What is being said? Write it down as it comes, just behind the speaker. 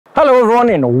Hello everyone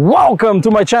and welcome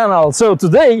to my channel. So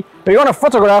today we're gonna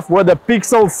photograph with the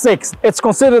Pixel 6. It's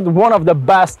considered one of the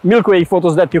best Milky Way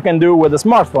photos that you can do with a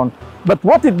smartphone. But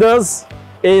what it does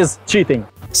is cheating.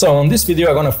 So in this video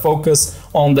I'm gonna focus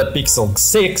on the Pixel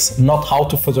 6, not how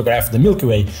to photograph the Milky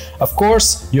Way. Of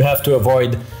course, you have to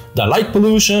avoid the light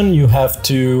pollution, you have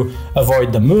to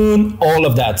avoid the moon, all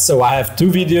of that. So I have two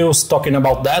videos talking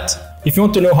about that. If you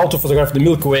want to know how to photograph the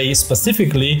Milky Way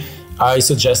specifically, I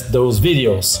suggest those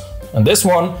videos. And this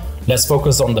one, let's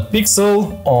focus on the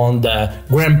Pixel, on the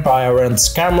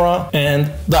grandparents' camera and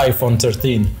the iPhone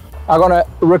 13. I'm gonna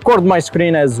record my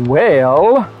screen as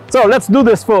well. So let's do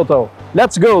this photo.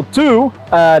 Let's go to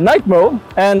night mode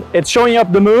and it's showing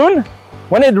up the moon.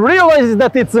 When it realizes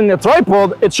that it's in a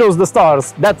tripod, it shows the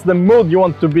stars. That's the mode you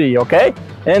want to be, okay?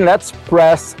 And let's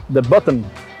press the button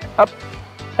up.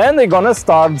 And they're gonna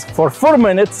start for 4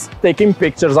 minutes taking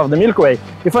pictures of the Milky Way.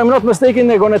 If I'm not mistaken,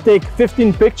 they're gonna take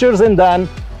 15 pictures and then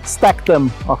stack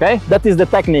them, okay? That is the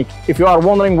technique. If you are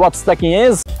wondering what stacking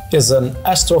is an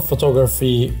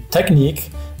astrophotography technique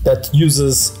that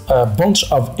uses a bunch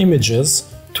of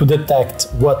images to detect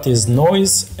what is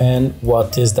noise and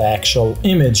what is the actual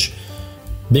image.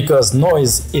 Because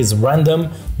noise is random,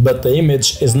 but the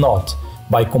image is not.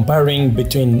 By comparing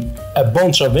between a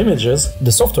bunch of images,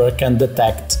 the software can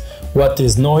detect what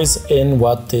is noise and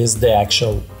what is the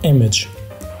actual image.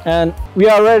 And we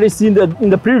already seen in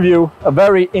the preview a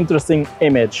very interesting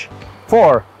image.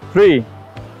 4, 3,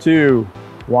 2,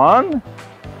 1.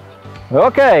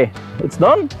 Okay, it's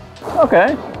done.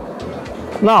 Okay.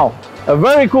 Now, a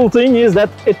very cool thing is that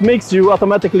it makes you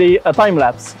automatically a time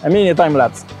lapse, a mini time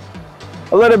lapse.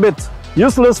 A little bit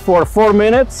useless for 4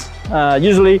 minutes.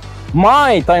 Usually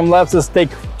my time lapses take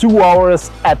 2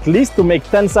 hours at least to make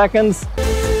 10 seconds.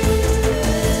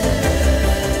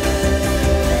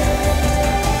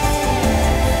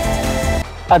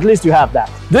 At least you have that.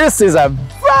 This is a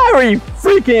very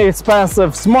freaking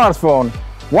expensive smartphone.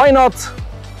 Why not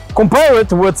compare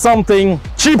it with something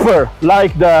cheaper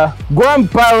like the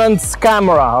grandparents'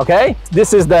 camera, okay?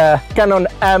 This is the Canon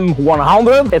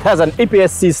M100. It has an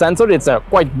APS-c sensor. It's a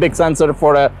quite big sensor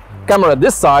for a camera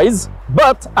this size.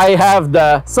 But I have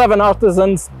the 7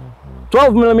 Artisans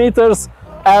 12mm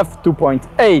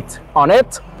f2.8 on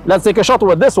it. Let's take a shot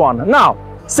with this one. Now,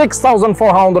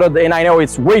 6400, and I know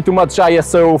it's way too much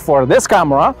ISO for this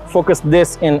camera. Focus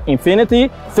this in infinity,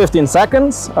 15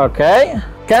 seconds, okay.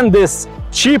 Can this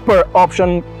cheaper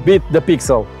option beat the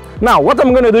Pixel? Now, what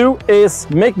I'm gonna do is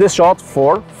make this shot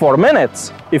for 4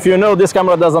 minutes. If you know this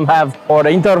camera doesn't have or the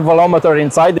intervalometer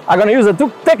inside, I'm gonna use a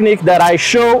technique that I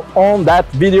show on that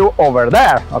video over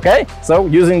there, okay? So,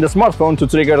 using the smartphone to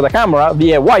trigger the camera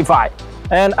via Wi-Fi.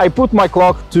 And I put my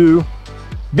clock to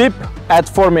beep at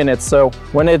 4 minutes. So,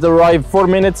 when it arrives 4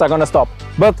 minutes, I'm gonna stop.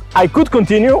 But I could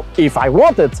continue if I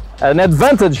wanted. An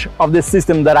advantage of this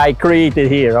system that I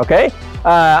created here, okay?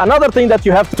 Another thing that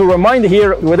you have to remind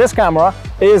here with this camera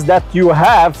is that you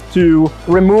have to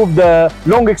remove the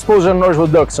long exposure noise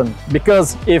reduction,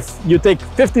 because if you take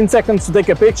 15 seconds to take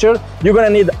a picture, you're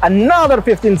gonna need another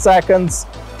 15 seconds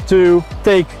to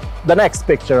take the next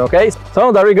picture, okay?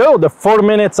 So there we go, the 4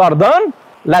 minutes are done.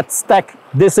 Let's stack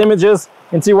these images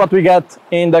and see what we get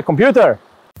in the computer.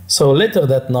 So later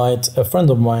that night, a friend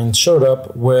of mine showed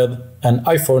up with an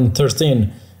iPhone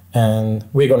 13. And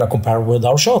we're gonna compare with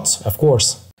our shots, of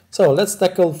course. So let's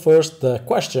tackle first the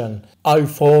question,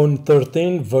 iPhone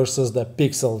 13 versus the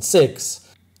Pixel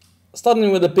 6.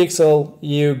 Starting with the Pixel,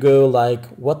 you go like,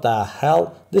 what the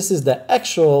hell? This is the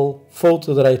actual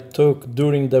photo that I took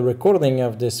during the recording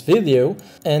of this video,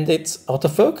 and it's out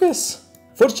of focus.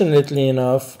 Fortunately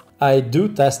enough, I do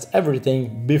test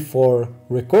everything before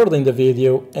recording the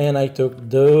video, and I took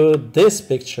this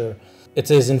picture. It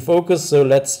is in focus, so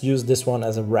let's use this one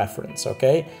as a reference,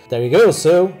 okay? There you go,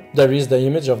 so there is the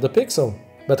image of the Pixel.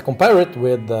 But compare it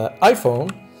with the iPhone.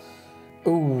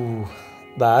 Ooh,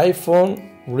 the iPhone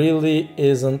really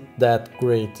isn't that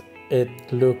great. It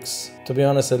looks, to be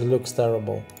honest, it looks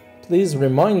terrible. Please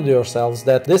remind yourselves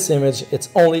that this image, it's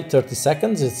only 30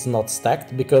 seconds, it's not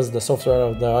stacked, because the software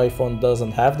of the iPhone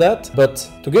doesn't have that. But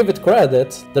to give it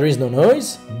credit, there is no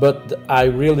noise, but I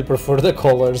really prefer the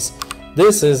colors.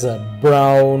 This is a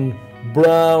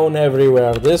brown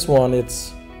everywhere. This one,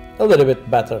 it's a little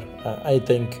bit better, I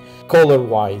think,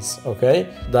 color-wise, okay?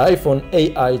 The iPhone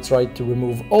AI tried to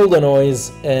remove all the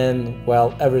noise and,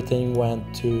 well, everything went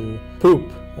to poop.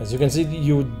 As you can see,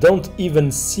 you don't even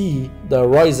see the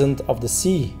horizon of the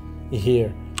sea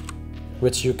here,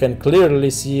 which you can clearly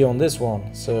see on this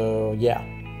one. So, yeah,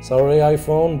 sorry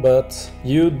iPhone, but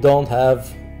you don't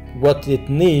have what it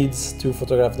needs to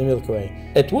photograph the Milky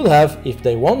Way. It would have if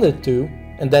they wanted to,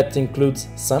 and that includes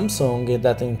Samsung,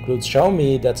 that includes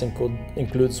Xiaomi, that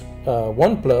includes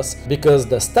OnePlus, because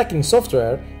the stacking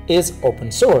software is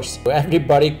open source.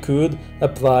 Everybody could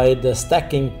apply the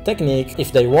stacking technique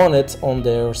if they want it on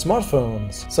their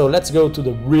smartphones. So let's go to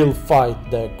the real fight,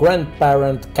 the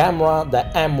grandparent camera, the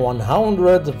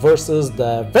M100 versus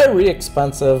the very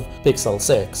expensive Pixel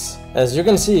 6. As you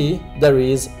can see, there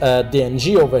is a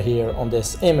DNG over here on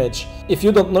this image. If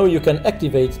you don't know, you can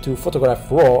activate to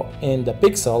photograph RAW in the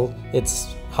Pixel.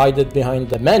 It's hide it behind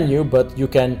the menu, but you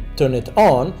can turn it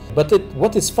on. But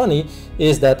what is funny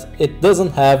is that it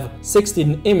doesn't have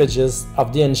 16 images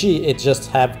of DNG, it just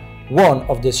have one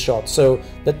of this shot. So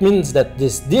that means that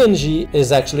this DNG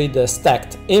is actually the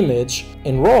stacked image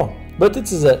in RAW. But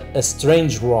it is a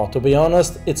strange RAW, to be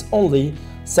honest. It's only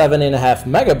 7.5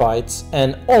 megabytes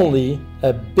and only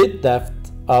a bit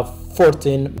depth of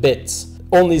 14 bits.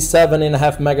 Only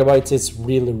 7.5 megabytes is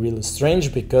really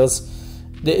strange, because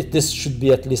this should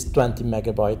be at least 20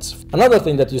 megabytes. Another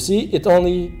thing that you see, it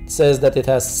only says that it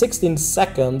has 16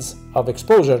 seconds of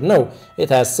exposure. No, it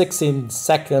has 16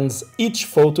 seconds each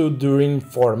photo during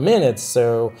 4 minutes.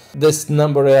 So this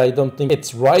number, I don't think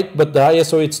it's right, but the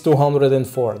ISO it's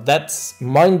 204. That's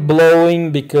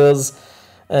mind-blowing, because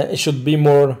it should be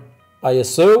more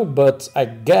ISO, but I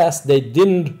guess they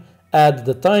didn't add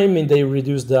the time and they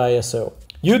reduced the ISO.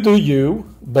 You do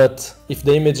you, but if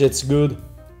the image is good,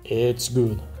 it's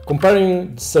good.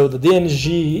 Comparing so the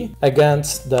DNG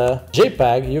against the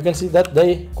JPEG, you can see that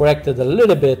they corrected a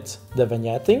little bit the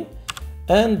vignetting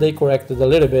and they corrected a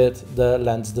little bit the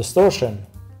lens distortion.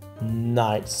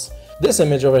 Nice. This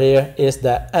image over here is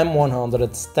the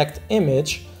M100 stacked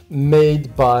image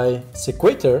made by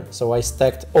Sequator. So I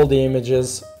stacked all the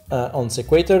images on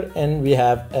Sequator, and we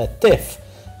have a TIFF,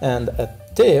 and a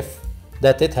TIFF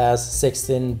that it has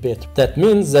 16-bit. That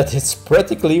means that it's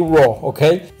practically raw,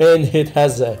 okay? And it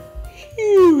has a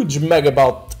huge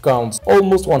megabyte count,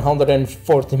 almost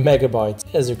 140 megabytes.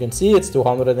 As you can see, it's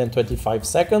 225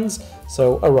 seconds,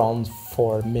 so around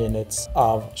 4 minutes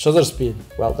of shutter speed.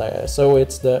 Well, the ISO,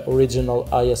 it's the original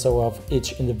ISO of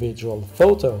each individual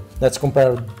photo. Let's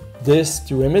compare these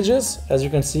two images. As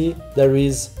you can see, there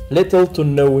is little to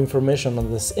no information on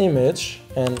this image,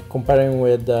 and comparing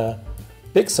with the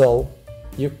Pixel,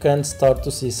 you can start to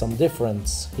see some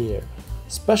difference here,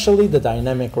 especially the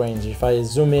dynamic range. If I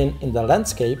zoom in the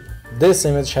landscape, this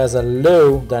image has a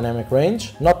low dynamic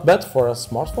range, not bad for a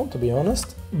smartphone, to be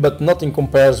honest, but nothing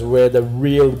compares with a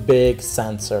real big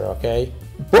sensor, okay?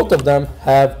 Both of them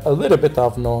have a little bit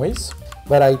of noise,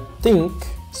 but I think,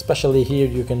 especially here,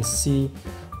 you can see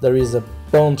there is a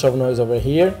bunch of noise over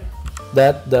here,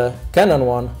 that the Canon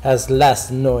one has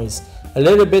less noise. A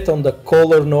little bit on the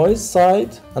color noise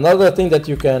side. Another thing that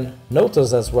you can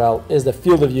notice as well is the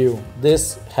field of view.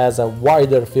 This has a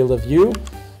wider field of view,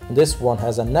 and this one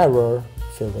has a narrower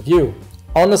field of view.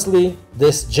 Honestly,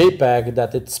 this JPEG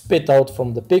that it spit out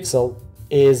from the Pixel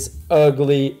is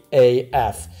ugly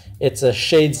AF. It's a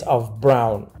shades of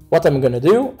brown. What I'm gonna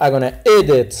do, I'm gonna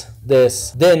edit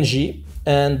this DNG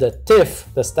and the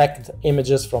TIFF, the stacked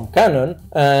images from Canon,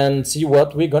 and see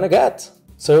what we're gonna get.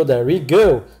 So there we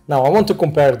go. Now I want to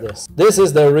compare this. This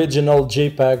is the original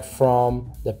JPEG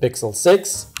from the Pixel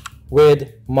 6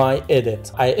 with my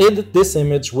edit. I edit this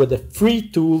image with the free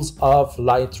tools of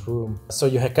Lightroom. So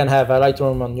you can have a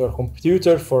Lightroom on your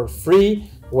computer for free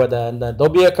with an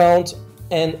Adobe account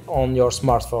and on your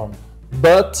smartphone.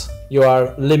 But you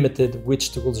are limited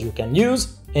which tools you can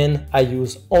use, and I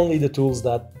use only the tools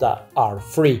that are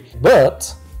free.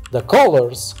 But the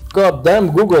colors,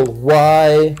 goddamn Google,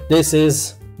 why this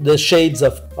is the shades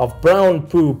of brown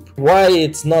poop, why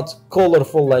it's not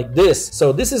colorful like this.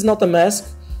 So this is not a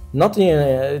mask, nothing,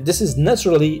 this is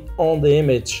naturally on the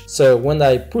image. So when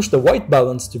I push the white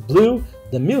balance to blue,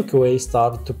 the Milky Way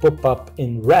started to pop up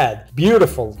in red.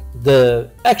 Beautiful.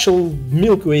 The actual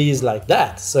Milky Way is like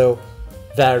that. So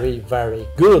very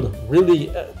good. Really,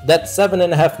 that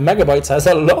 7.5 megabytes has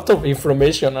a lot of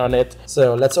information on it.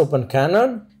 So let's open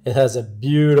Canon. It has a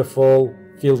beautiful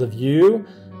field of view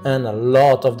and a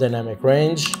lot of dynamic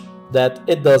range that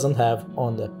it doesn't have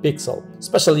on the Pixel,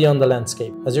 especially on the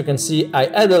landscape. As you can see, I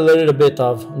add a little bit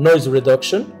of noise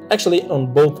reduction, actually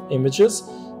on both images,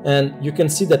 and you can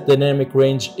see that dynamic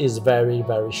range is very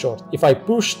short. If I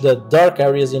push the dark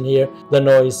areas in here, the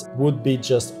noise would be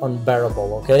just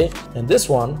unbearable, okay? And this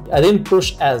one, I didn't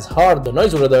push as hard the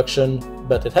noise reduction,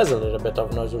 but it has a little bit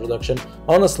of noise reduction.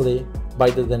 Honestly, by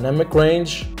the dynamic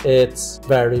range, it's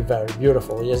very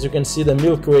beautiful. As you can see, the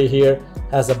Milky Way here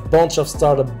has a bunch of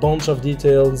stars, a bunch of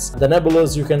details. The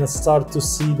nebulas, you can start to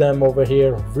see them over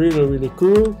here, really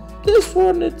cool. this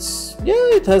one,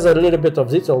 it has a little bit of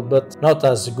detail, but not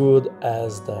as good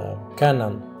as the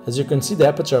Canon. As you can see, the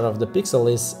aperture of the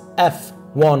Pixel is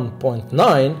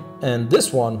f1.9, and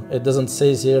this one, it doesn't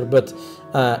say here, but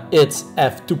it's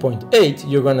f2.8.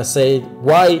 You're gonna say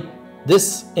why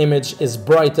this image is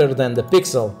brighter than the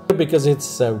Pixel, because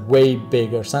it's a way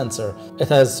bigger sensor. It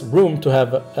has room to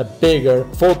have a bigger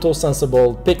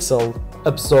photosensible pixel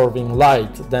absorbing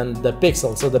light than the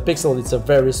Pixel. So the Pixel, it's a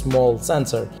very small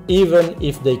sensor. Even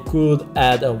if they could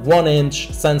add a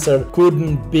 1-inch sensor,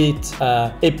 couldn't beat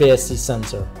a APS-c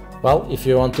sensor. Well, if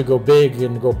you want to go big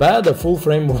and go bad, a full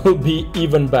frame will be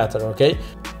even better, okay?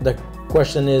 The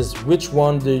question is, which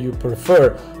one do you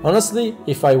prefer? Honestly,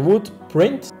 if I would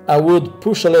print, I would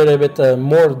push a little bit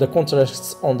more the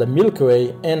contrasts on the Milky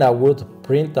Way, and I would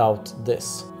print out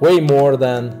this way more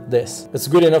than this. It's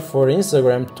good enough for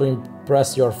Instagram to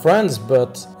impress your friends,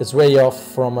 but it's way off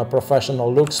from a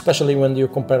professional look, especially when you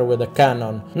compare with a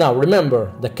Canon. Now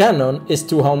remember, the Canon is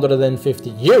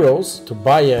 250 euros to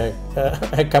buy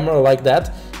a camera like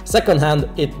that. Secondhand,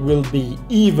 it will be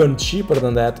even cheaper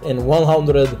than that, and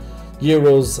 100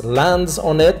 euros lands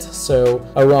on it, so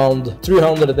around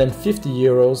 350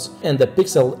 euros, and the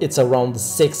Pixel, it's around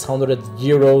 600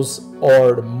 euros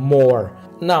or more.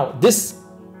 Now this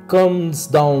comes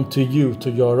down to you,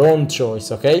 to your own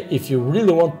choice, okay? If you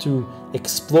really want to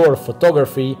explore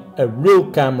photography, a real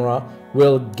camera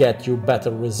will get you better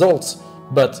results.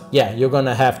 But yeah, you're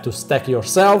gonna have to stack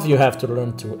yourself, you have to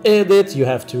learn to edit, you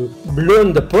have to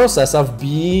learn the process of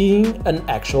being an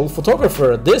actual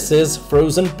photographer. This is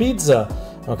frozen pizza,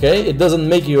 okay? It doesn't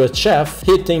make you a chef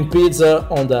hitting pizza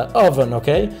on the oven,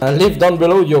 okay? And leave down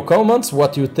below your comments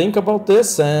what you think about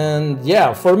this. And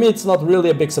yeah, for me it's not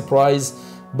really a big surprise,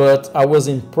 but I was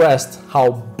impressed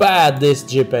how bad this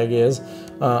JPEG is.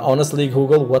 Honestly,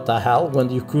 Google, what the hell,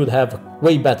 when you could have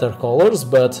way better colors,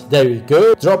 but there you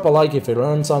go. Drop a like if you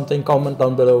learned something, comment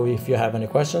down below if you have any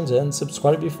questions, and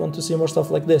subscribe if you want to see more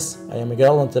stuff like this. I am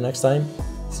Miguel, until next time,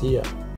 see ya.